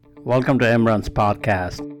Welcome to Emron's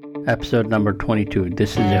podcast, episode number 22.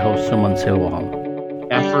 This is your host, Suman Silwal.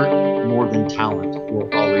 Effort more than talent will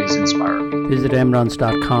always inspire me. Visit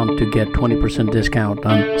emrons.com to get 20% discount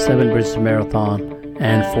on 7 Bridges Marathon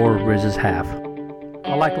and 4 Bridges Half.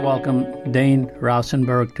 I'd like to welcome Dane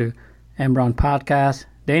Rausenberg to Emron Podcast.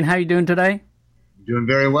 Dane, how are you doing today? Doing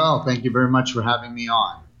very well. Thank you very much for having me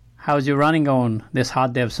on. How's your running going this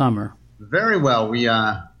hot day of summer? Very well. We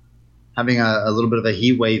having a little bit of a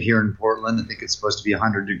heat wave here in Portland. I think it's supposed to be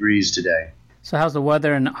 100 degrees today. So how's the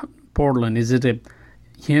weather in Portland? Is it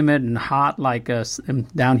humid and hot like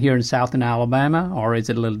down here in southern Alabama, or is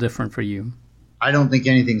it a little different for you? I don't think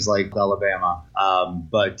anything's like Alabama,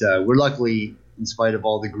 but we're luckily, in spite of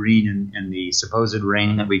all the green and the supposed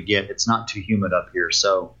rain that we get, it's not too humid up here,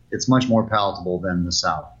 so it's much more palatable than the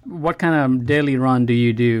south. What kind of daily run do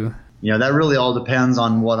you do? That really all depends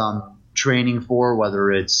on what I'm training for,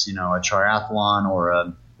 whether it's a triathlon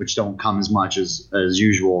or which don't come as much as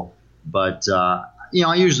usual. But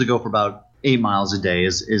I usually go for about 8 miles a day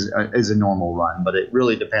is a normal run, but it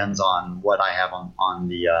really depends on what I have on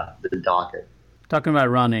the docket. Talking about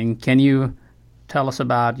running, can you tell us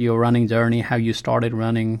about your running journey, how you started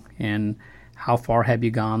running, and how far have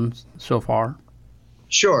you gone so far?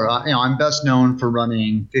 Sure. I'm best known for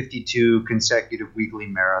running 52 consecutive weekly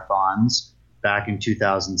marathons back in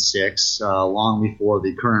 2006, long before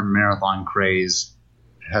the current marathon craze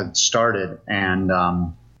had started. And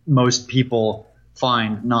most people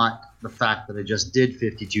find not the fact that I just did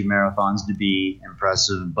 52 marathons to be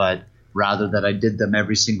impressive, but rather that I did them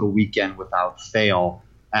every single weekend without fail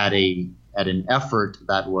at an effort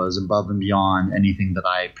that was above and beyond anything that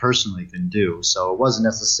I personally can do. So it wasn't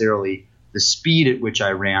necessarily the speed at which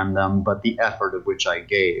I ran them, but the effort at which I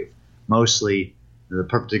gave. Mostly, the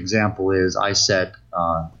perfect example is I set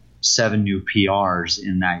 7 new PRs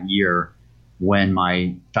in that year when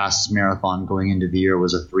my fastest marathon going into the year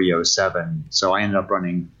was a 3:07. So I ended up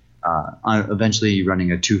eventually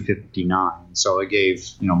running a 2:59. So I gave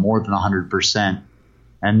more than 100%.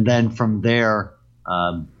 And then from there,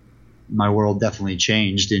 my world definitely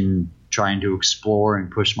changed in trying to explore and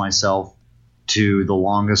push myself to the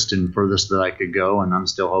longest and furthest that I could go, and I'm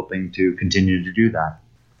still hoping to continue to do that.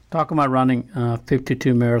 Talking about running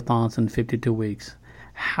 52 marathons in 52 weeks,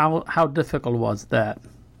 how difficult was that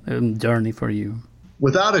journey for you?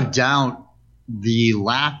 Without a doubt, the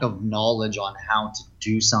lack of knowledge on how to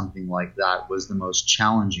do something like that was the most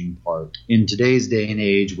challenging part. In today's day and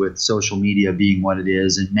age, with social media being what it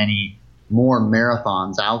is and many more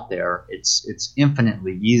marathons out there, it's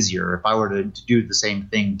infinitely easier. If I were to do the same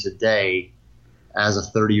thing today as a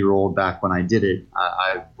 30-year-old back when I did it,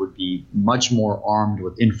 I would be much more armed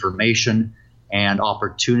with information and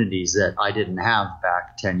opportunities that I didn't have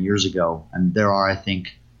back 10 years ago. And there are, I think,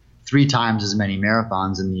 3 times as many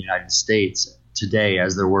marathons in the United States today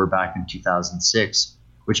as there were back in 2006,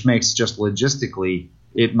 which makes just logistically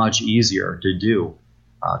it much easier to do.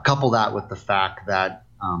 Couple that with the fact that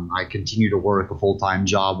I continue to work a full-time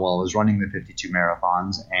job while I was running the 52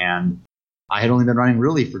 marathons, and I had only been running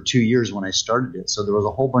really for 2 years when I started it, so there was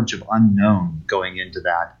a whole bunch of unknown going into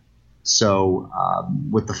that. So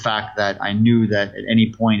with the fact that I knew that at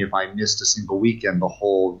any point if I missed a single weekend, the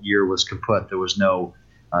whole year was kaput. There was no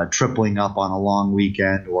tripling up on a long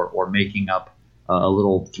weekend or making up a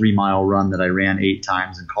little 3-mile run that I ran 8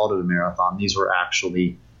 times and called it a marathon. These were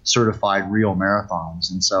actually certified real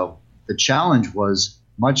marathons. And so the challenge was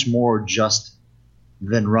much more just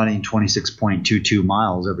than running 26.22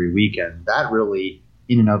 miles every weekend. That really,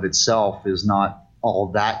 in and of itself, is not all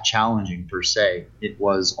that challenging per se. It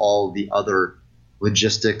was all the other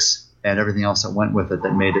logistics and everything else that went with it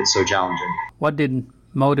that made it so challenging. What did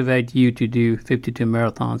motivate you to do 52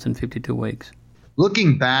 marathons in 52 weeks?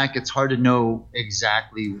 Looking back, it's hard to know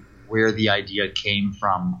exactly where the idea came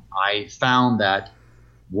from. I found that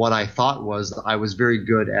what I thought was that I was very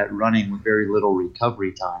good at running with very little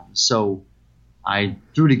recovery time. So I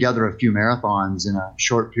threw together a few marathons in a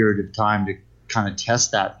short period of time to kind of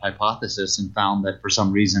test that hypothesis, and found that for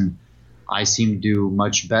some reason I seem to do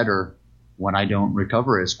much better when I don't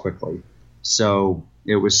recover as quickly. So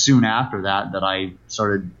it was soon after that I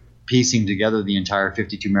started piecing together the entire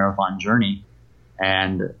 52 marathon journey,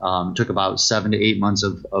 and took about 7 to 8 months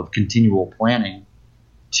of continual planning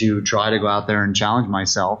to try to go out there and challenge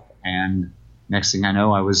myself. And next thing I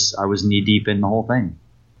know, I was knee deep in the whole thing.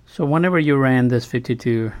 So whenever you ran this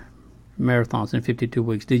 52 marathons in 52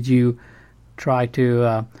 weeks, did you try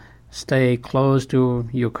to stay close to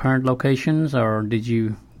your current locations, or did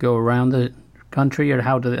you go around the country, or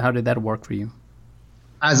how did that work for you?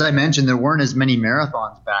 As I mentioned, there weren't as many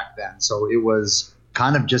marathons back then, so it was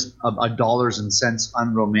kind of just a dollars and cents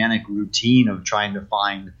unromantic routine of trying to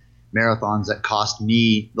find marathons that cost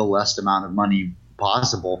me the least amount of money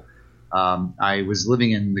possible. I was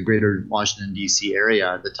living in the greater Washington, D.C.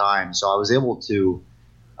 area at the time, so I was able to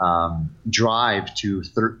drive to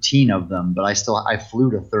 13 of them, but I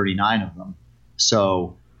flew to 39 of them.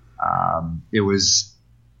 So it was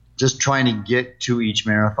just trying to get to each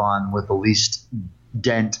marathon with the least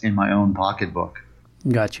dent in my own pocketbook.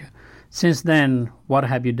 Gotcha. Since then, what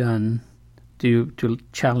have you done to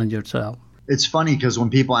challenge yourself? It's funny because when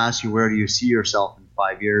people ask you where do you see yourself in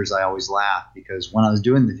 5 years, I always laugh because when I was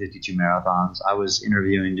doing the 52 marathons, I was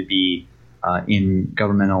interviewing to be in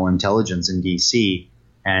governmental intelligence in D.C.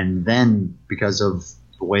 And then because of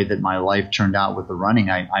the way that my life turned out with the running,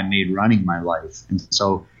 I made running my life. And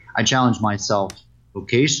so I challenged myself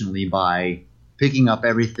vocationally by picking up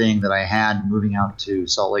everything that I had, moving out to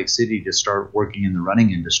Salt Lake City to start working in the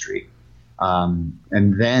running industry. And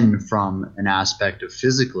then from an aspect of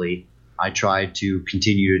physically, I tried to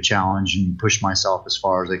continue to challenge and push myself as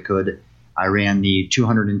far as I could. I ran the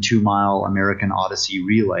 202-mile American Odyssey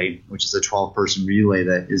Relay, which is a 12-person relay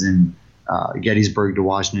that is in Gettysburg to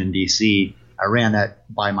Washington, D.C. I ran that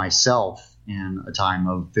by myself in a time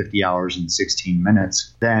of 50 hours and 16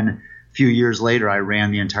 minutes. Then a few years later, I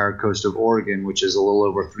ran the entire coast of Oregon, which is a little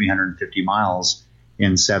over 350 miles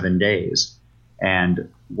in 7 days. And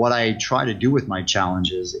what I try to do with my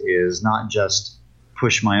challenges is not just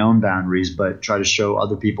push my own boundaries, but try to show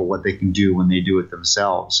other people what they can do when they do it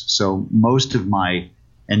themselves. So most of my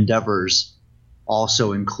endeavors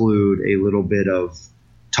also include a little bit of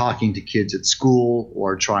talking to kids at school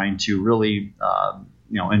or trying to really,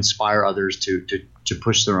 inspire others to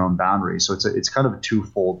push their own boundaries. So it's kind of a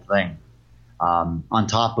twofold thing. On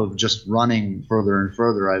top of just running further and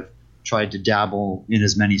further, I've tried to dabble in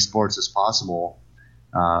as many sports as possible: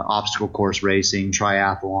 obstacle course racing,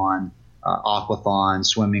 triathlon, aquathon,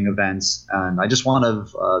 swimming events, and I just want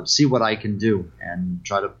to see what I can do and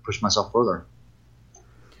try to push myself further.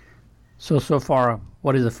 So far,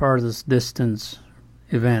 what is the furthest distance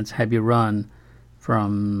events have you run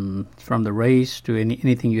from the race to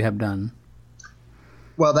anything you have done?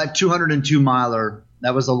 Well, that 202 miler,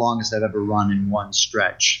 that was the longest I've ever run in one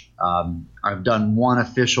stretch. I've done one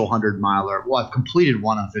official 100 miler. Well, I've completed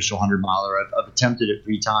one official 100 miler. I've attempted it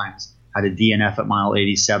 3 times. Had a DNF at mile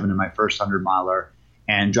 87 in my first 100 miler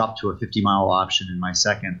and dropped to a 50 mile option in my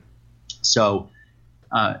second. So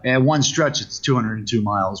at one stretch, it's 202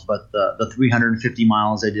 miles, but the 350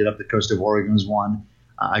 miles I did up the coast of Oregon was one.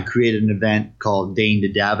 I created an event called Dane to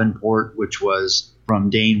Davenport, which was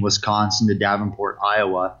from Dane, Wisconsin to Davenport,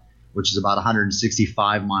 Iowa, which is about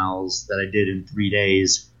 165 miles that I did in 3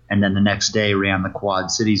 days. And then the next day ran the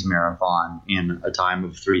Quad Cities Marathon in a time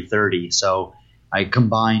of 3:30. So I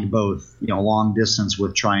combined both, long distance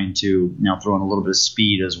with trying to, throw in a little bit of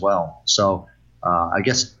speed as well. So I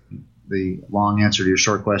guess the long answer to your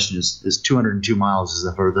short question is 202 miles is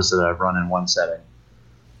the furthest that I've run in one setting.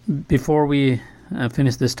 Before we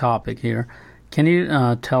finish this topic here, can you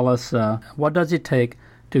tell us what does it take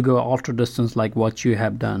to go ultra distance like what you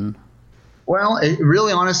have done? Well,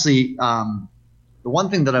 really honestly, the one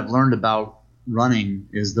thing that I've learned about running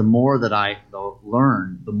is the more that I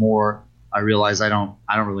learn, the more I realize I don't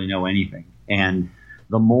really know anything. And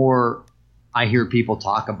the more I hear people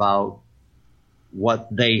talk about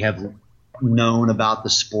what they have known about the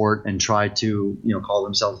sport and try to, call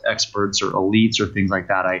themselves experts or elites or things like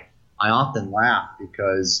that, I often laugh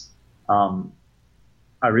because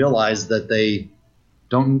I realize that they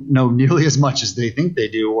don't know nearly as much as they think they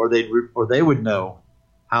do, or they would know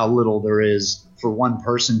how little there is for one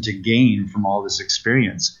person to gain from all this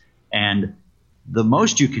experience. And the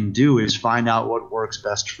most you can do is find out what works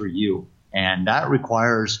best for you. And that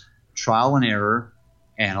requires trial and error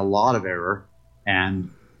and a lot of error and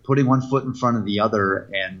putting one foot in front of the other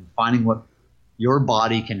and finding what your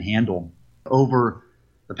body can handle. Over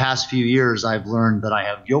the past few years, I've learned that I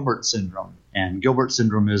have Gilbert syndrome. And Gilbert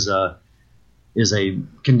syndrome is a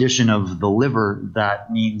condition of the liver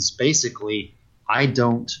that means basically I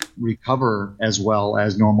don't recover as well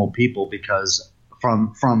as normal people because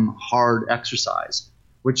from hard exercise,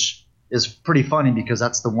 which is pretty funny because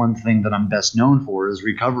that's the one thing that I'm best known for is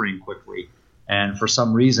recovering quickly. And for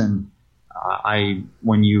some reason,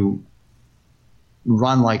 when you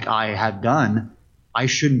run like I have done, I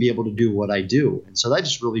shouldn't be able to do what I do. And so that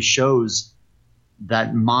just really shows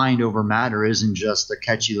that mind over matter isn't just a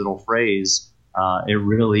catchy little phrase. It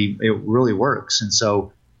really works. And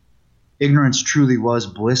so ignorance truly was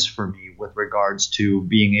bliss for me with regards to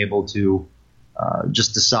being able to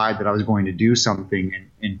just decide that I was going to do something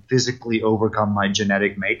and physically overcome my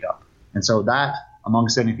genetic makeup. And so that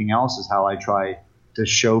amongst anything else, is how I try to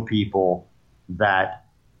show people that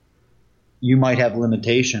you might have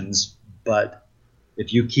limitations, but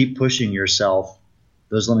if you keep pushing yourself,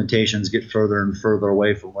 those limitations get further and further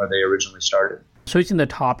away from where they originally started. Switching the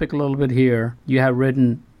topic a little bit here, you have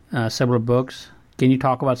written several books. Can you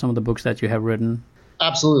talk about some of the books that you have written?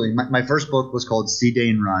 Absolutely. My first book was called See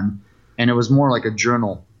Dane Run, and it was more like a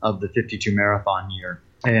journal of the 52 marathon year.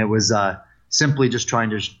 And it was simply just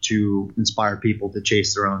trying to inspire people to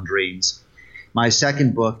chase their own dreams. My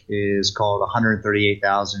second book is called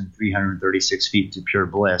 138,336 Feet to Pure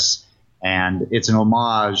Bliss, and it's an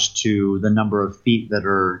homage to the number of feet that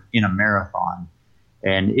are in a marathon.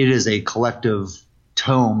 And it is a collective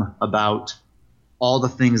tome about all the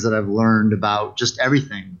things that I've learned about just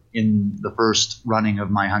everything in the first running of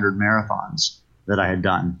my 100 marathons that I had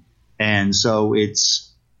done. And so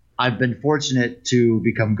I've been fortunate to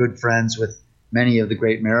become good friends with many of the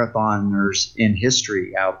great marathoners in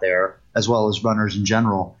history out there, as well as runners in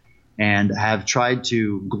general, and have tried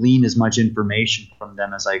to glean as much information from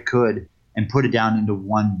them as I could and put it down into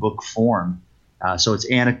one book form. So it's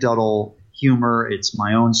anecdotal humor, it's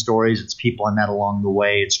my own stories, it's people I met along the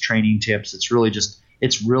way, it's training tips. It's really just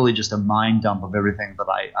a mind dump of everything that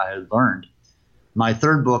I had learned. My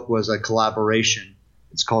third book was a collaboration.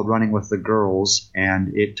 It's called Running with the Girls,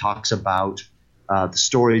 and it talks about the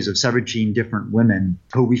stories of 17 different women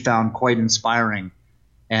who we found quite inspiring.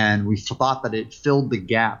 And we thought that it filled the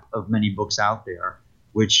gap of many books out there,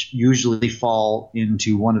 which usually fall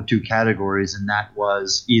into one of two categories, and that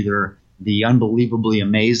was either the unbelievably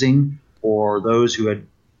amazing or those who had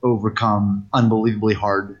overcome unbelievably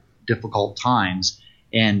hard, difficult times.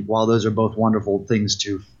 And while those are both wonderful things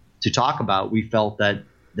to talk about, we felt that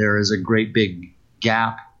there is a great big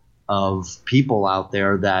gap of people out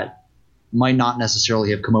there that might not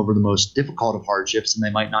necessarily have come over the most difficult of hardships, and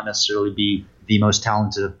they might not necessarily be the most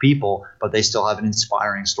talented of people, but they still have an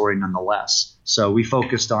inspiring story nonetheless. So we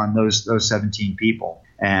focused on those 17 people.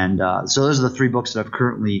 And so those are the three books that I've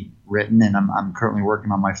currently written, and I'm currently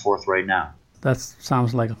working on my fourth right now. That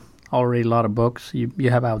sounds like already a lot of books you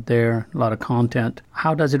have out there, a lot of content.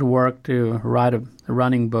 How does it work to write a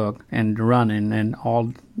running book and running and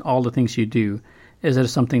all the things you do? Is it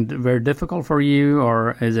something very difficult for you,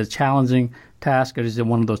 or is it a challenging task, or is it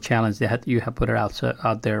one of those challenges that you have put it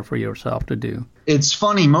out there for yourself to do? It's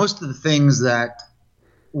funny. Most of the things that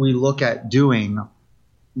we look at doing,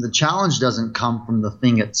 the challenge doesn't come from the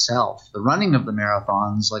thing itself. The running of the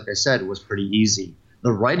marathons, like I said, was pretty easy.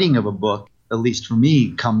 The writing of a book, at least for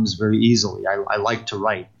me, comes very easily. I like to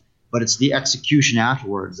write. But it's the execution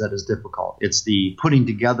afterwards that is difficult. It's the putting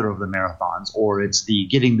together of the marathons, or it's the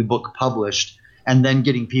getting the book published and then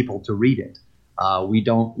getting people to read it. We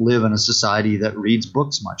don't live in a society that reads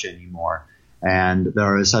books much anymore. And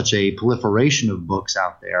there is such a proliferation of books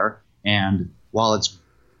out there. And while it's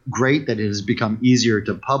great that it has become easier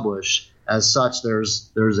to publish, as such,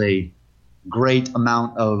 there's a great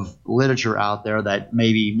amount of literature out there that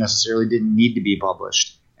maybe necessarily didn't need to be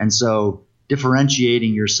published. And so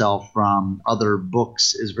differentiating yourself from other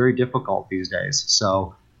books is very difficult these days.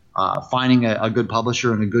 So finding a good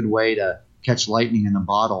publisher and a good way to catch lightning in a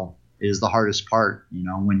bottle is the hardest part. You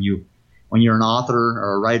know, when you're an author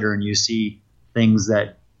or a writer and you see things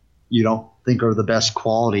that you don't think are the best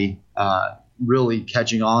quality really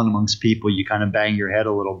catching on amongst people, you kind of bang your head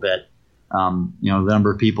a little bit. The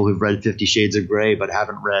number of people who've read 50 Shades of Grey but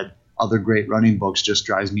haven't read other great running books just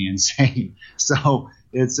drives me insane. So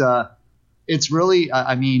it's really,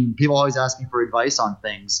 people always ask me for advice on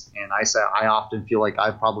things, and I say I often feel like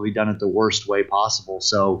I've probably done it the worst way possible.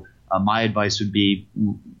 So my advice would be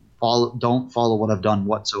don't follow what I've done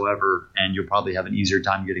whatsoever, and you'll probably have an easier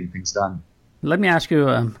time getting things done. Let me ask you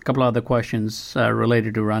a couple other questions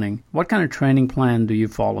related to running. What kind of training plan do you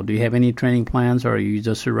follow? Do you have any training plans, or are you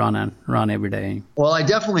just run every day? Well, I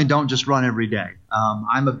definitely don't just run every day.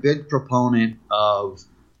 I'm a big proponent of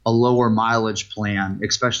a lower mileage plan,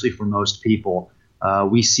 especially for most people.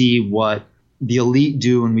 We see what the elite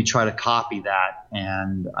do and we try to copy that,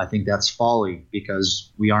 and I think that's folly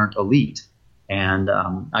because we aren't elite. And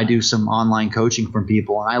I do some online coaching from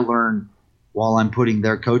people, and I learn while I'm putting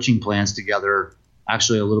their coaching plans together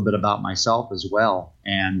actually a little bit about myself as well,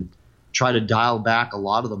 and try to dial back a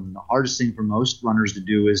lot of them. The hardest thing for most runners to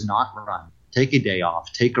do is not run. Take a day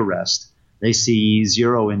off, take a rest. They see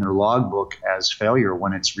 0 in their logbook as failure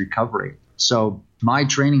when it's recovery. So my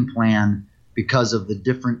training plan, because of the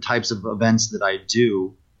different types of events that I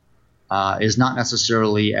do, is not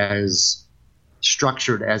necessarily as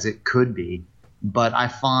structured as it could be. But I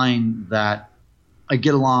find that I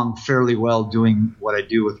get along fairly well doing what I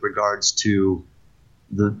do with regards to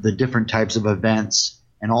the different types of events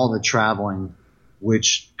and all the traveling,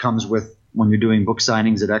 which comes with when you're doing book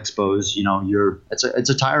signings at expos. It's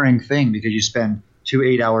a tiring thing because you spend 2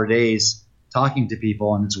 8-hour days talking to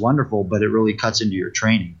people, and it's wonderful, but it really cuts into your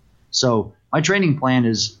training. So my training plan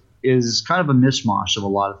is kind of a mishmash of a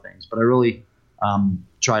lot of things, but I really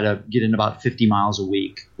try to get in about 50 miles a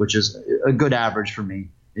week, which is a good average for me.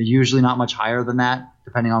 Usually not much higher than that,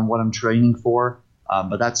 depending on what I'm training for,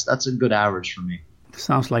 but that's a good average for me.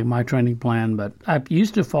 Sounds like my training plan, but I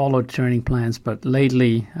used to follow training plans, but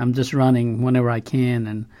lately I'm just running whenever I can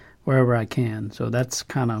and wherever I can. So that's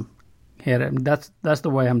kind of that's the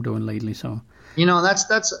way I'm doing lately. So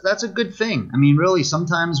that's a good thing. I mean, really,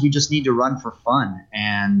 sometimes we just need to run for fun,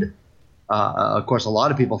 and of course, a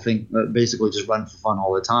lot of people think basically just run for fun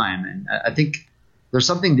all the time. And I think there's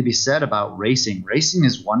something to be said about racing. Racing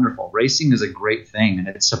is wonderful. Racing is a great thing, and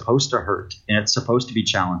it's supposed to hurt, and it's supposed to be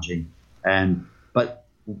challenging. But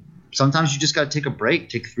sometimes you just got to take a break,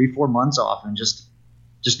 take 3-4 months off, and just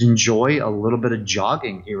enjoy a little bit of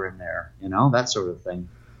jogging here and there, that sort of thing.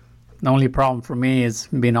 The only problem for me is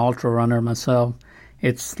being an ultra runner myself.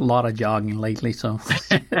 It's a lot of jogging lately, so.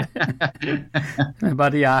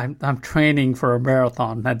 But yeah, I'm training for a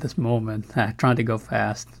marathon at this moment. I'm trying to go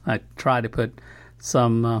fast. I try to put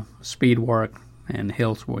some speed work and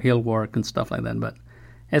hill work and stuff like that, but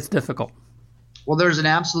it's difficult. Well, there's an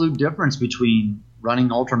absolute difference between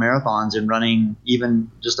running ultra marathons and running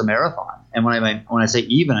even just a marathon. And when I say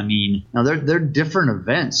even, I mean they're different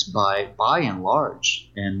events by and large.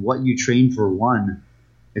 And what you train for one,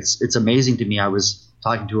 it's amazing to me. I was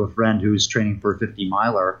talking to a friend who's training for a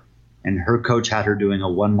 50-miler, and her coach had her doing a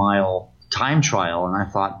 1-mile time trial. And I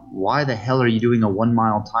thought, why the hell are you doing a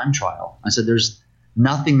 1-mile time trial? I said, there's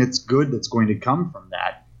nothing that's good that's going to come from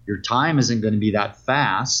that. Your time isn't going to be that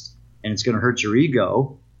fast, and it's going to hurt your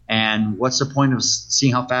ego. And what's the point of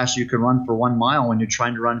seeing how fast you can run for 1 mile when you're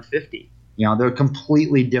trying to run 50? They're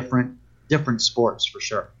completely different sports for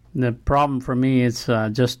sure. The problem for me is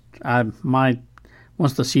once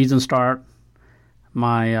the season starts,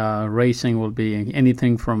 my racing will be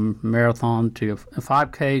anything from marathon to a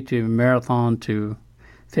 5K to marathon to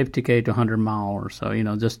 50K to 100 mile or so.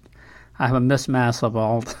 Just I have a mismatch of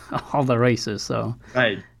all the races. So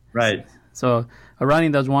right. So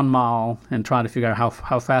running those 1 mile and trying to figure out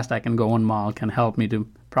how fast I can go 1 mile can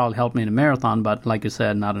probably help me in a marathon, but like you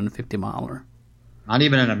said, not in a 50-miler. Not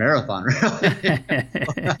even in a marathon,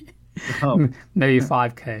 really. Oh. Maybe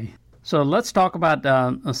 5K. So let's talk about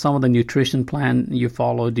some of the nutrition plan you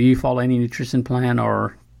follow. Do you follow any nutrition plan,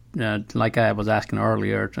 or like I was asking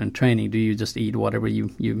earlier in training, do you just eat whatever you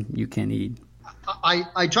can eat?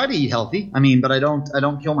 I try to eat healthy. But I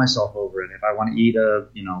don't kill myself over it. If I want to eat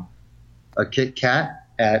a Kit Kat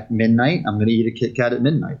at midnight, I'm going to eat a Kit Kat at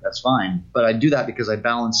midnight. That's fine. But I do that because I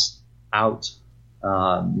balance out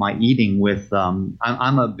my eating with I'm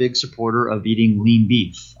a big supporter of eating lean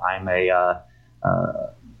beef. I'm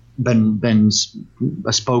been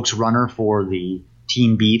a spokes runner for the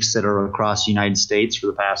team beefs that are across the United States for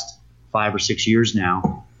the past 5 or 6 years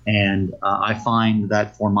now. And I find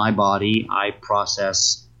that for my body, I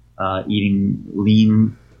process eating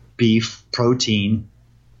lean beef protein,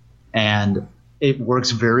 and it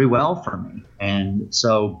works very well for me. And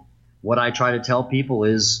so what I try to tell people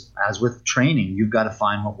is, as with training, you've got to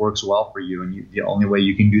find what works well for you. And the only way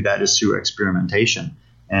you can do that is through experimentation.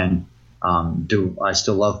 And do I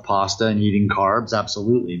still love pasta and eating carbs?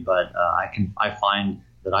 Absolutely. But I find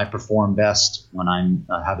that I perform best when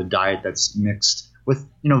I have a diet that's mixed with,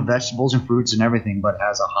 vegetables and fruits and everything, but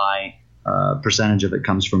has a high percentage of it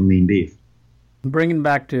comes from lean beef. Bringing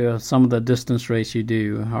back to some of the distance race you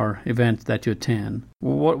do or events that you attend,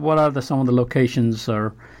 what are some of the locations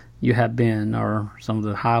or you have been, or some of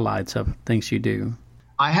the highlights of things you do?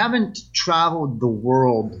 I haven't traveled the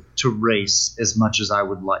world to race as much as I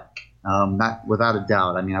would like. That without a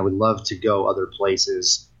doubt. I would love to go other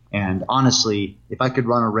places. And honestly, if I could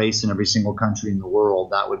run a race in every single country in the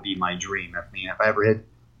world, that would be my dream. If I ever hit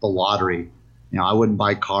the lottery, I wouldn't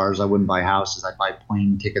buy cars, I wouldn't buy houses. I'd buy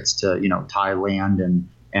plane tickets to, Thailand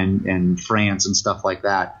and France and stuff like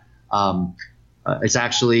that. It's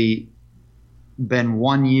actually been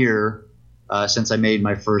 1 year since I made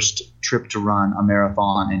my first trip to run a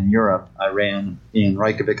marathon in Europe. I ran in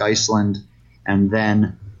Reykjavik, Iceland, and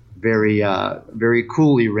then very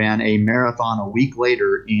coolly ran a marathon a week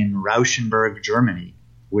later in Rauschenberg, Germany,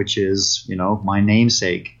 which is, my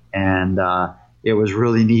namesake. And it was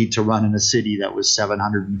really neat to run in a city that was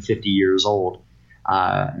 750 years old,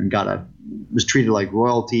 and was treated like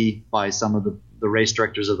royalty by some of the race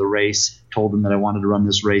directors of the race. Told them that I wanted to run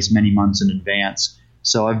this race many months in advance.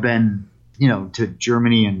 So I've been to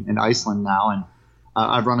Germany and Iceland now, and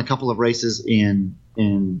I've run a couple of races in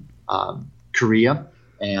Korea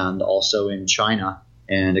and also in China,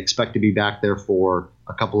 and expect to be back there for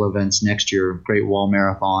a couple of events next year, Great Wall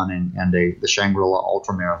Marathon and the Shangri-La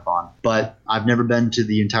Ultra Marathon. But I've never been to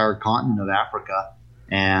the entire continent of Africa,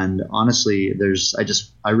 and honestly,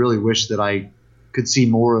 I really wish that I could see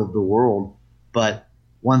more of the world. But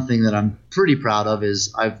one thing that I'm pretty proud of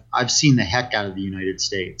is I've seen the heck out of the United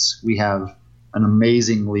States. We have an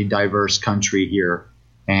amazingly diverse country here,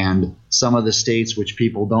 and some of the states which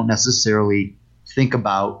people don't necessarily think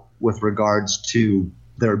about with regards to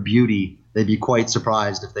their beauty, they'd be quite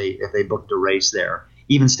surprised if they booked a race there.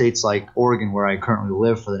 Even states like Oregon, where I currently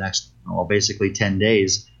live for the next basically 10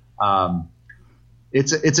 days,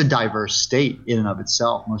 it's a diverse state in and of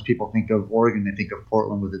itself. Most people think of Oregon, they think of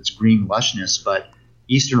Portland with its green lushness, but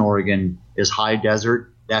Eastern Oregon is high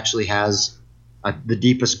desert. It actually has the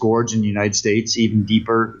deepest gorge in the United States, even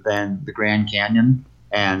deeper than the Grand Canyon.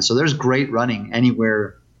 And so there's great running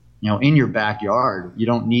anywhere, in your backyard. You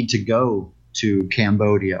don't need to go to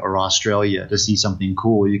Cambodia or Australia to see something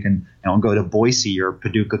cool. You can go to Boise or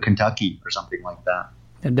Paducah, Kentucky or something like that.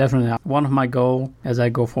 Yeah, definitely. One of my goals as I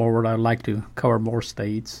go forward, I'd like to cover more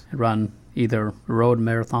states, run either road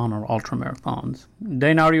marathon or ultra marathons.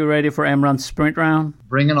 Dana, are you ready for M-Run's sprint round?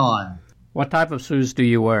 Bring it on. What type of shoes do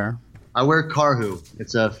you wear? I wear Karhu.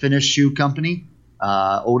 It's a Finnish shoe company,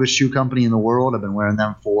 oldest shoe company in the world. I've been wearing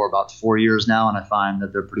them for about 4 years now, and I find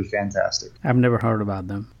that they're pretty fantastic. I've never heard about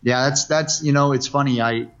them. Yeah, that's it's funny.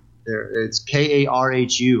 It's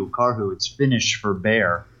Karhu, Karhu. It's Finnish for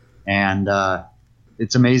bear, and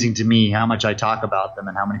it's amazing to me how much I talk about them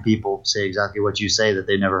and how many people say exactly what you say, that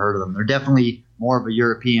they never heard of them. They're definitely more of a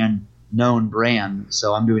European known brand,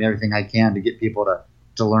 so I'm doing everything I can to get people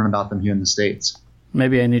to learn about them here in the States.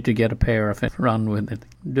 Maybe I need to get a pair of it, run with it.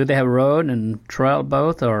 Do they have road and trail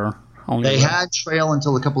both, or only They road? had trail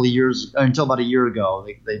until about a year ago.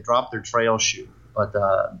 They dropped their trail shoe, but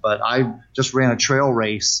I just ran a trail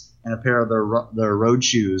race in a pair of their road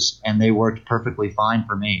shoes, and they worked perfectly fine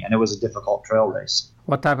for me, and it was a difficult trail race.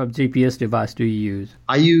 What type of GPS device do you use?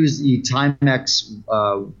 I use the Timex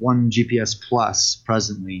One GPS Plus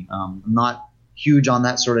presently. I'm not huge on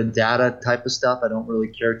that sort of data type of stuff. I don't really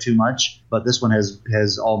care too much, but this one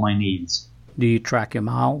has all my needs. Do you track your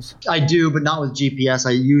miles? I do, but not with GPS.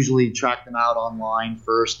 I usually track them out online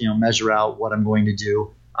first, measure out what I'm going to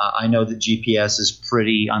do. I know that GPS is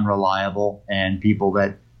pretty unreliable, and people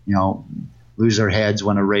that lose their heads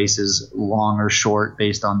when a race is long or short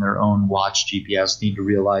based on their own watch GPS need to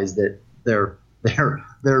realize that they're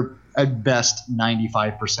at best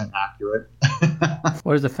 95% accurate.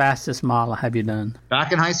 What is the fastest mile have you done?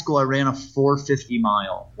 Back in high school, I ran a 450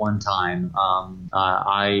 mile one time.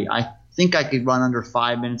 I think I could run under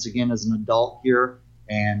 5 minutes again as an adult here,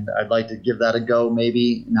 and I'd like to give that a go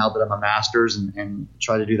maybe now that I'm a master's and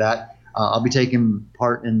try to do that. I'll be taking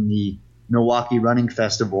part in the Milwaukee Running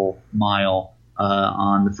Festival mile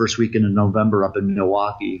on the first weekend of November up in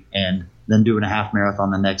Milwaukee, and then doing a half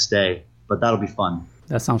marathon the next day. But that'll be fun.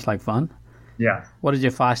 That sounds like fun. Yeah. What is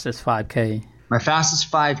your fastest 5K? My fastest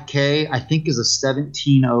 5K, I think, is a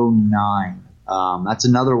 17:09. That's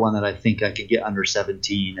another one that I think I could get under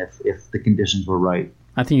 17 if the conditions were right.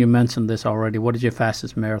 I think you mentioned this already. What is your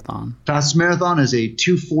fastest marathon? Fastest marathon is a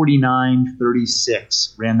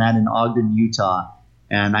 2:49:36. Ran that in Ogden, Utah.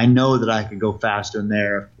 And I know that I could go faster in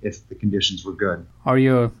there if the conditions were good. Are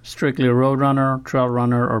you strictly a road runner, trail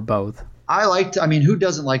runner, or both? Who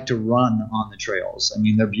doesn't like to run on the trails?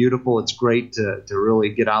 They're beautiful. It's great to really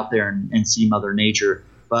get out there and see Mother Nature.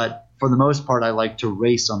 But for the most part, I like to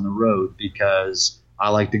race on the road because I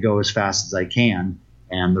like to go as fast as I can.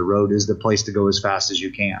 And the road is the place to go as fast as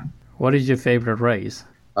you can. What is your favorite race?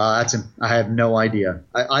 I have no idea.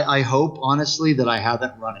 I hope, honestly, that I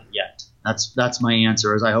haven't run it yet. That's my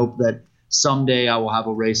answer. Is I hope that someday I will have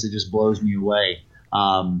a race that just blows me away.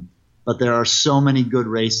 But there are so many good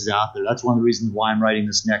races out there. That's one of the reasons why I'm writing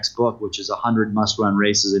this next book, which is 100 must-run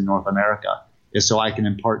races in North America, is so I can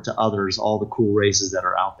impart to others all the cool races that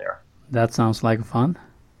are out there. That sounds like fun.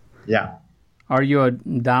 Yeah. Are you a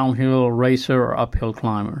downhill racer or uphill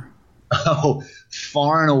climber? Oh,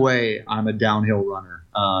 far and away, I'm a downhill runner.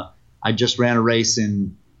 I just ran a race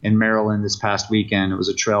in Maryland this past weekend. It was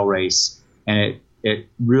a trail race, and it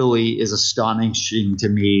really is astonishing to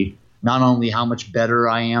me not only how much better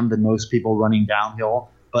I am than most people running downhill,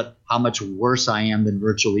 but how much worse I am than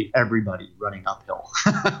virtually everybody running uphill.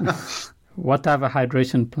 What type of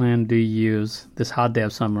hydration plan do you use this hot day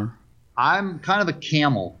of summer? I'm kind of a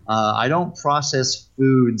camel. I don't process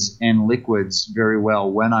foods and liquids very well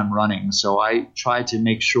when I'm running, so I try to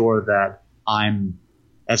make sure that I'm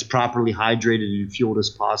as properly hydrated and fueled as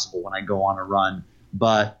possible when I go on a run.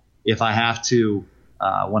 But if I have to,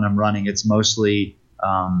 when I'm running, it's mostly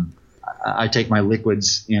I take my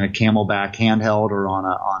liquids in a Camelback handheld or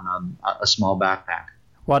on a small backpack.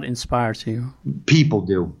 What inspires you? People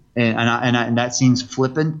do, and that seems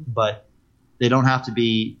flippant, but they don't have to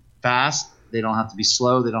be fast. They don't have to be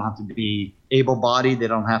slow. They don't have to be able-bodied. They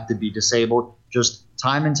don't have to be disabled. Just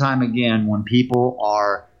time and time again, when people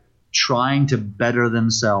are trying to better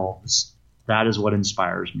themselves, that is what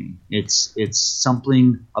inspires me. It's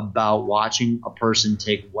something about watching a person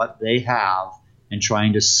take what they have and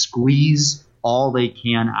trying to squeeze all they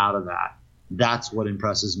can out of that. That's what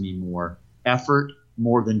impresses me more. Effort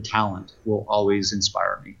more than talent will always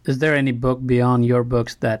inspire me. Is there any book beyond your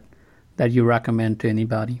books that you recommend to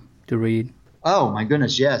anybody to read? Oh, my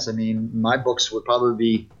goodness, yes. I mean, my books would probably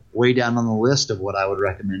be way down on the list of what I would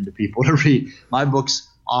recommend to people to read. My books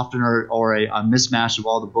often are a mismatch of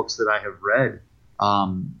all the books that I have read.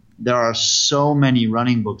 There are so many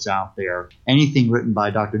running books out there. Anything written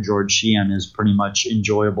by Dr. George Sheehan is pretty much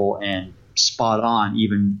enjoyable and spot on,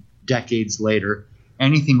 even decades later.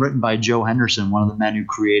 Anything written by Joe Henderson, one of the men who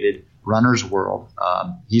created Runner's World.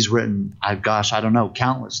 He's written,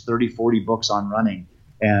 countless, 30, 40 books on running,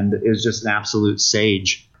 and is just an absolute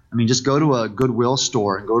sage. I mean, just go to a Goodwill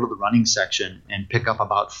store and go to the running section and pick up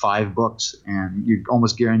about 5 books, and you're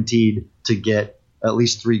almost guaranteed to get at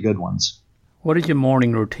least 3 good ones. What are your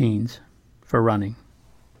morning routines for running?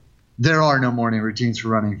 There are no morning routines for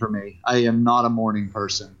running for me. I am not a morning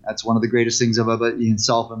person. That's one of the greatest things about being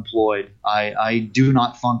self-employed. I do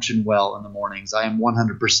not function well in the mornings. I am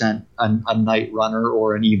 100% a night runner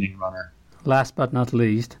or an evening runner. Last but not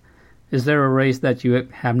least, is there a race that you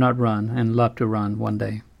have not run and love to run one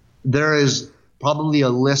day? There is probably a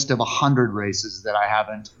list of 100 races that I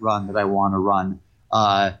haven't run that I want to run.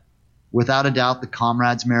 Without a doubt, the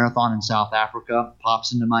Comrades Marathon in South Africa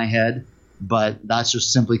pops into my head, but that's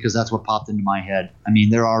just simply because that's what popped into my head. I mean,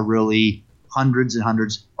 there are really hundreds and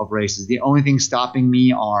hundreds of races. The only thing stopping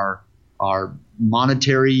me are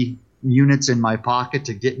monetary units in my pocket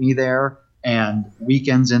to get me there and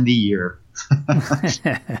weekends in the year.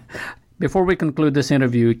 Before we conclude this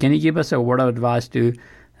interview, can you give us a word of advice to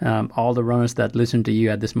all the runners that listen to you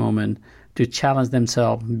at this moment to challenge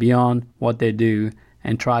themselves beyond what they do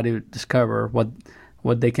and try to discover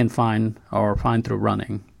what they can find through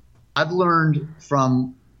running? I've learned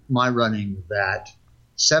from my running that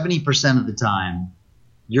 70% of the time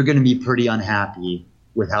you're going to be pretty unhappy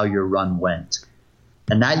with how your run went.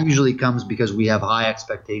 And that usually comes because we have high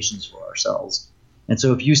expectations for ourselves. And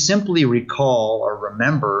so if you simply recall or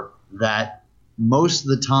remember that most of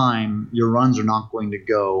the time your runs are not going to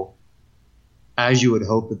go as you would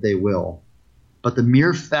hope that they will, but the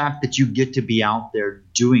mere fact that you get to be out there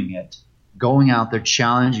doing it, going out there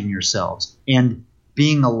challenging yourselves, and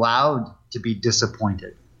being allowed to be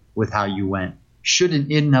disappointed with how you went should in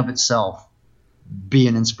and of itself be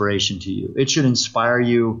an inspiration to you. It should inspire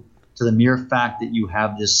you to the mere fact that you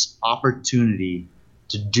have this opportunity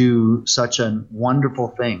to do such a wonderful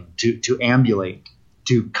thing, to ambulate,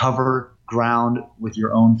 to cover ground with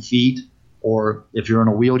your own feet, or if you're in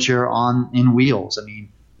a wheelchair, in wheels. I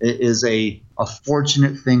mean, it is a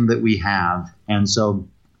fortunate thing that we have. And so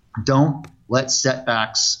don't let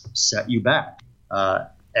setbacks set you back.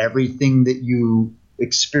 Everything that you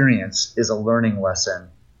experience is a learning lesson,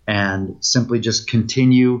 and simply just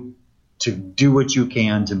continue to do what you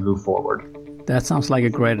can to move forward. That sounds like a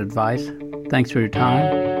great advice. Thanks for your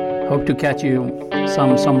time. Hope to catch you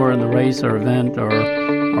somewhere in the race or event or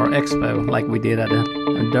expo like we did at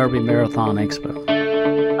a Derby Marathon Expo.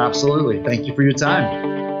 Absolutely. Thank you for your time.